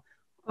now.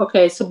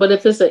 Okay, so but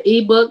if it's an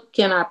ebook,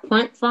 can I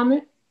print from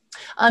it?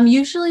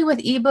 Usually with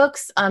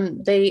ebooks,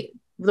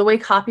 the way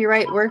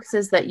copyright works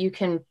is that you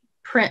can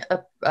print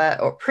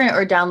or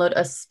download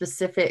a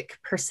specific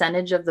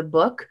percentage of the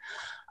book.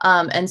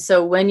 And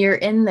so when you're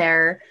in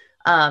there,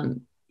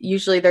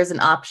 usually there's an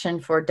option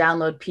for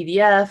download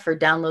PDF or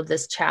download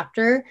this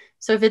chapter.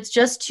 So if it's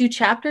just 2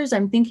 chapters,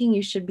 I'm thinking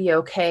you should be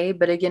okay.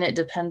 But again, it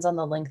depends on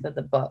the length of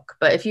the book.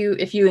 But if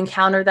you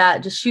encounter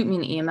that, just shoot me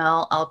an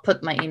email. I'll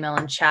put my email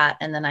in chat,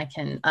 and then I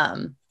can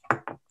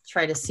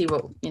try to see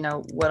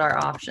what our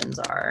options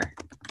are.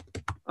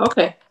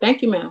 Okay,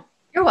 thank you, ma'am.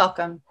 You're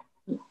welcome.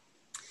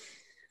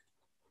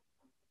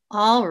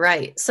 All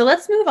right, so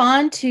let's move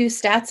on to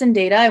stats and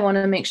data. I want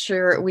to make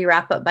sure we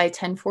wrap up by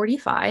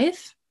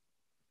 10:45.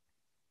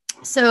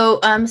 So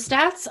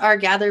stats are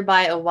gathered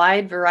by a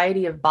wide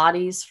variety of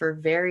bodies for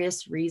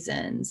various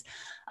reasons.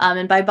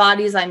 And by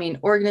bodies, I mean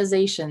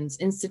organizations,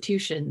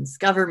 institutions,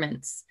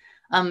 governments.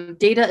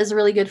 Data is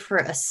really good for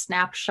a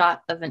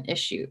snapshot of an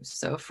issue.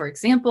 So for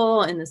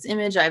example, in this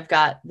image, I've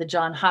got the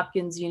Johns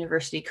Hopkins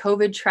University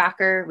COVID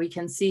tracker. We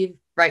can see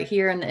right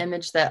here in the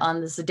image that on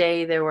this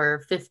day, there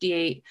were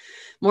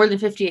more than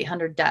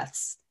 5,800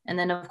 deaths. And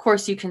then of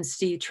course you can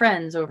see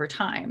trends over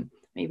time.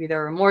 Maybe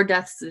there were more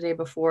deaths the day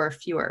before or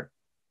fewer.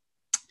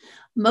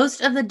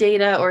 Most of the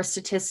data or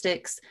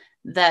statistics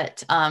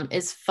that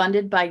is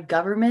funded by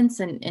governments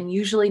and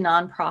usually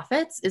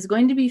nonprofits is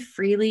going to be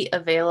freely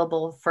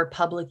available for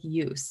public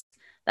use.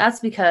 That's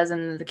because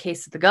in the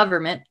case of the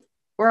government,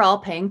 we're all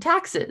paying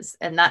taxes,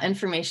 and that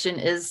information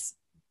is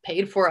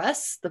paid for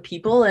us, the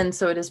people, and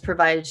so it is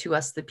provided to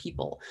us, the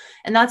people.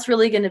 And that's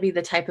really going to be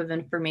the type of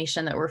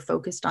information that we're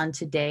focused on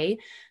today.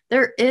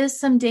 There is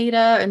some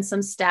data and some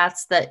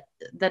stats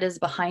that is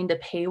behind a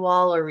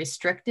paywall or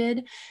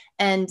restricted,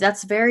 and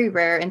that's very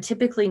rare and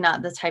typically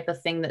not the type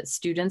of thing that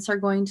students are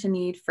going to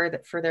need for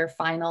their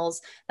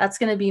finals. That's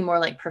going to be more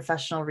like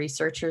professional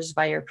researchers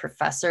by your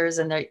professors,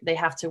 and they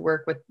have to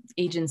work with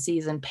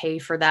agencies and pay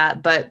for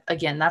that. But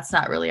again, that's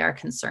not really our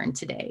concern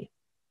today.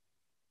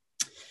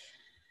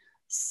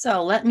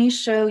 So let me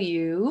show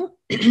you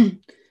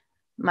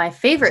my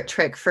favorite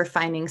trick for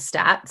finding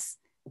stats.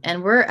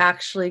 And we're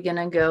actually going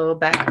to go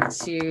back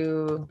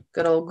to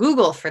good old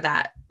Google for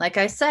that. Like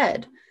I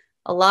said,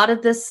 a lot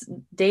of this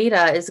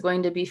data is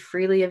going to be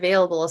freely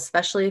available,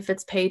 especially if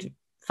it's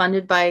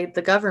funded by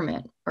the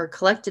government or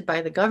collected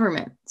by the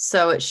government.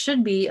 So it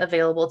should be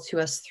available to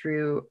us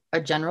through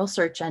a general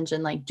search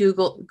engine like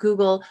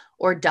Google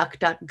or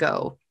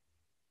DuckDuckGo.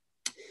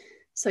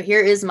 So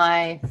here is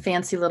my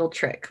fancy little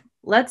trick.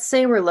 Let's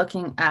say we're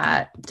looking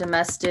at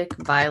domestic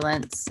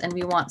violence and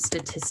we want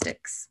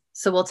statistics.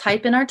 So we'll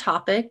type in our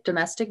topic,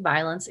 domestic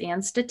violence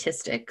and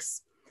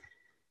statistics.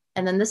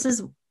 And then this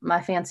is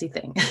my fancy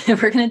thing.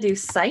 We're going to do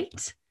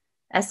site,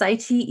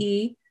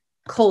 SITE,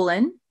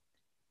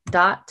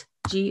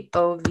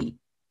 .gov.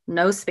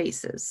 No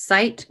spaces,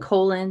 site,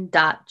 .gov. I'm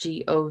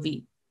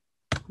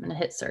going to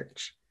hit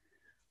search.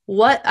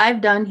 What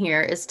I've done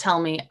here is tell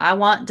me I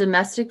want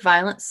domestic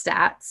violence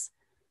stats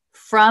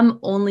from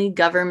only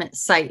government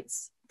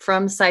sites,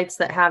 from sites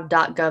that have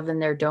 .gov in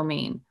their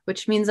domain,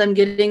 which means I'm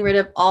getting rid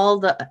of all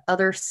the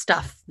other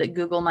stuff that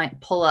Google might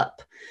pull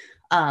up.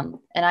 And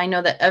I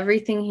know that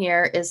everything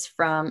here is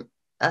from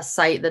a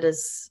site that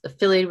is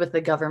affiliated with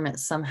the government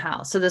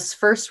somehow. So this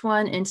first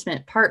one,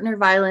 intimate partner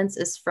violence,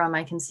 is from,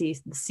 I can see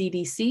the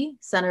CDC,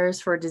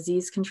 Centers for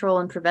Disease Control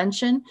and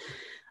Prevention.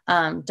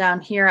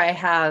 Down here, I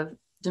have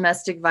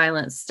domestic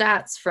violence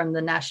stats from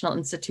the National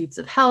Institutes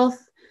of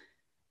Health,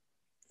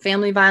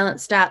 family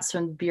violence stats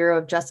from the Bureau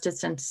of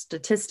Justice and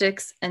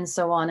Statistics, and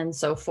so on and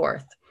so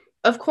forth.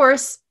 Of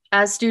course,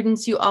 as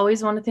students, you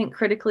always want to think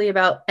critically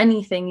about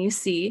anything you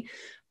see,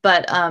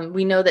 but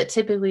we know that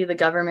typically the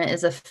government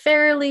is a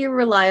fairly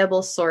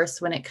reliable source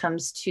when it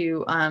comes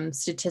to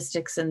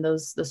statistics and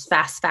those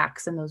fast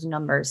facts and those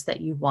numbers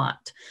that you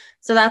want.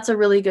 So that's a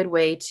really good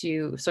way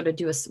to sort of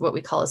do what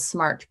we call a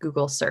smart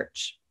Google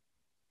search.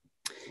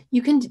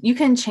 You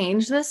can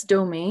change this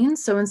domain.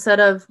 So instead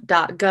of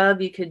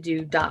 .gov, you could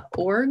do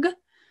 .org.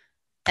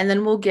 And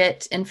then we'll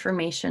get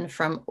information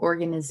from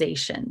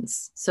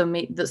organizations. So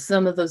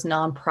some of those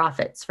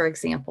nonprofits, for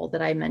example,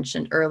 that I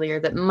mentioned earlier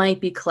that might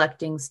be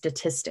collecting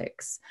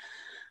statistics.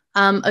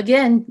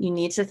 Again, you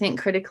need to think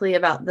critically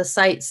about the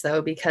sites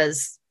though,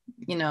 because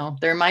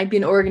there might be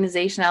an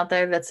organization out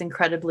there that's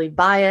incredibly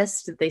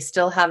biased. They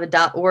still have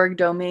a .org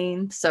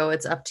domain. So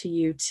it's up to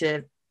you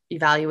to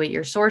evaluate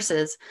your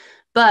sources.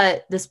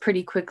 But this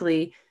pretty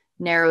quickly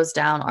narrows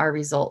down our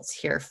results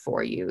here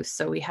for you.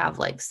 So we have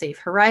like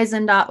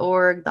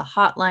safehorizon.org, the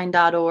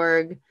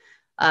hotline.org,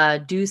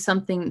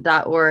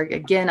 dosomething.org.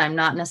 Again, I'm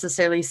not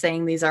necessarily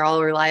saying these are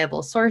all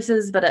reliable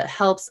sources, but it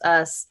helps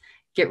us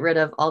get rid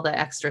of all the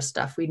extra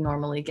stuff we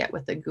normally get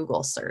with a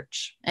Google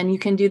search. And you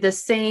can do the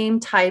same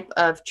type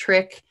of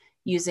trick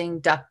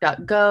using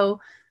DuckDuckGo,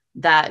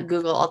 that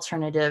Google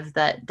alternative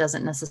that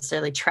doesn't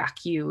necessarily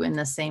track you in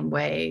the same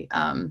way,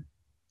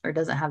 or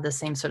doesn't have the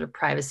same sort of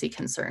privacy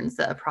concerns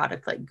that a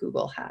product like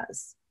Google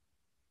has.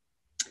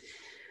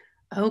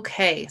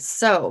 Okay,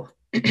 so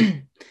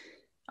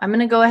I'm going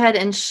to go ahead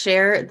and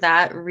share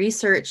that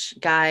research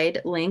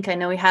guide link. I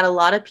know we had a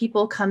lot of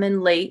people come in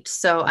late,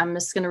 so I'm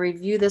just going to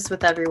review this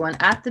with everyone.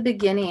 At the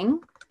beginning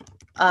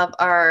of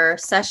our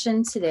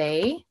session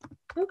today,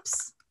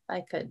 oops,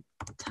 I could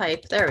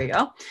type, there we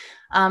go.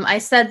 I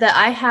said that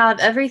I have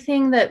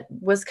everything that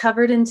was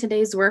covered in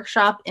today's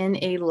workshop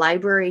in a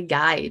library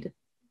guide.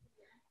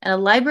 And a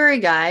library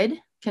guide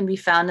can be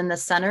found in the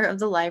center of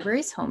the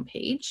library's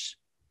homepage.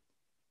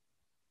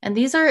 And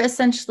these are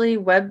essentially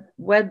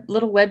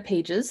little web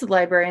pages the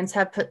librarians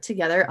have put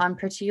together on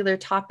particular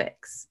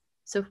topics.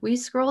 So if we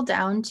scroll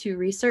down to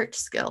research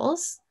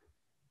skills,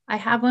 I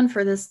have one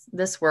for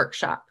this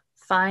workshop,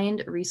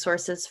 find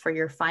resources for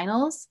your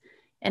finals.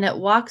 And it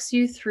walks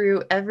you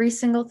through every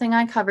single thing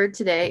I covered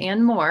today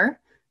and more.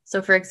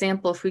 So for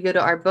example, if we go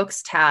to our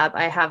books tab,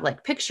 I have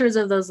like pictures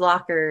of those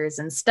lockers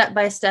and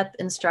step-by-step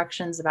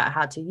instructions about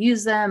how to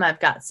use them. I've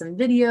got some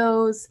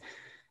videos,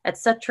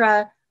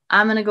 etc.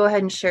 I'm going to go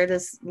ahead and share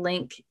this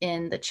link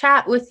in the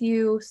chat with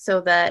you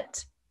so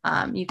that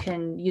you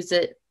can use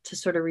it to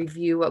sort of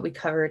review what we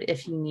covered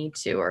if you need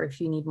to, or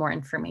if you need more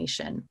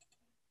information.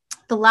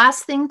 The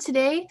last thing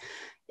today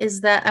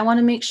is that I want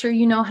to make sure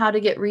you know how to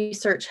get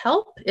research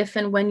help if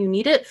and when you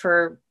need it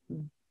for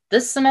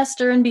this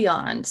semester and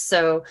beyond.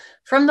 So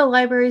from the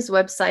library's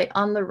website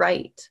on the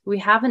right, we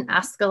have an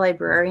Ask a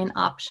Librarian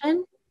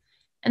option.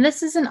 And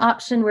this is an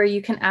option where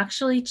you can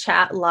actually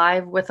chat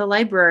live with a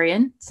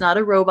librarian. It's not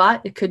a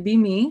robot, it could be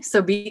me,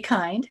 so be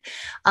kind.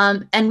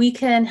 And we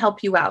can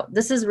help you out.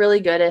 This is really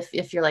good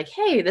if you're like,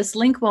 hey, this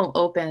link won't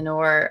open,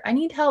 or I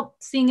need help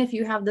seeing if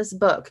you have this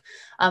book.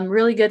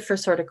 Really good for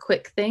sort of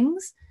quick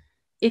things.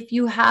 If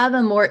you have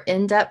a more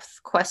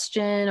in-depth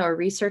question or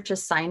research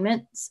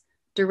assignments,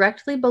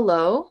 directly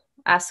below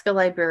Ask a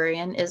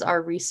Librarian is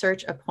our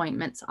research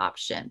appointments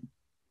option.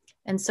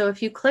 And so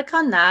if you click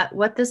on that,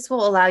 what this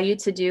will allow you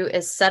to do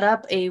is set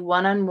up a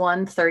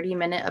one-on-one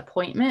 30-minute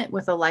appointment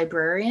with a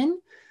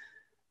librarian.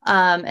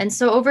 And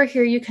so over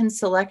here, you can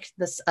select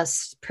a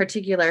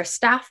particular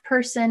staff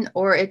person,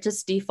 or it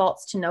just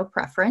defaults to no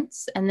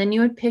preference. And then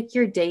you would pick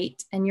your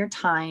date and your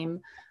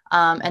time.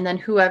 And then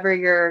whoever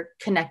you're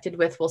connected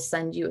with will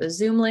send you a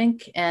Zoom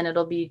link, and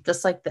it'll be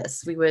just like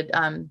this. We would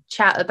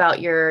chat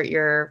about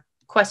your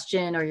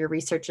question or your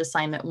research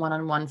assignment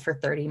one-on-one for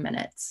 30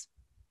 minutes.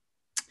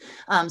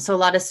 So a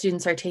lot of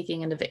students are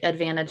taking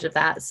advantage of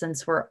that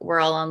since we're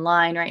all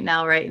online right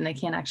now, right? And they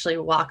can't actually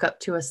walk up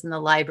to us in the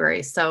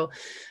library. So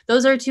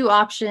those are two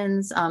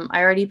options.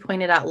 I already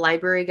pointed out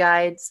library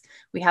guides.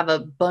 We have a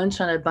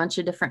bunch on a bunch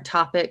of different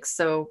topics.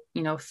 So,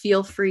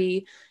 feel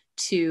free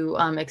to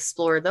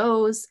explore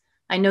those.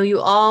 I know you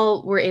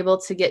all were able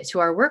to get to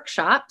our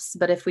workshops,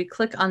 but if we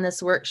click on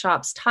this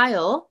workshops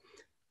tile,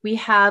 we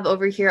have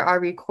over here our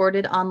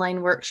recorded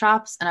online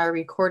workshops and our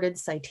recorded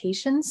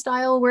citation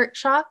style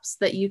workshops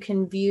that you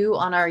can view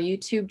on our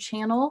YouTube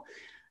channel.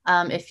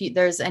 If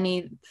there's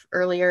any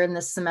earlier in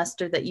this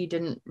semester that you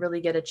didn't really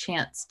get a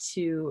chance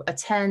to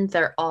attend,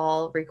 they're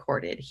all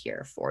recorded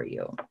here for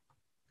you.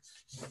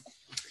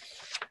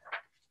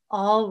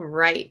 All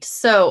right,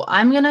 so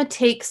I'm going to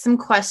take some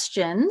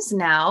questions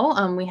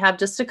now. We have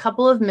just a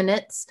couple of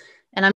minutes.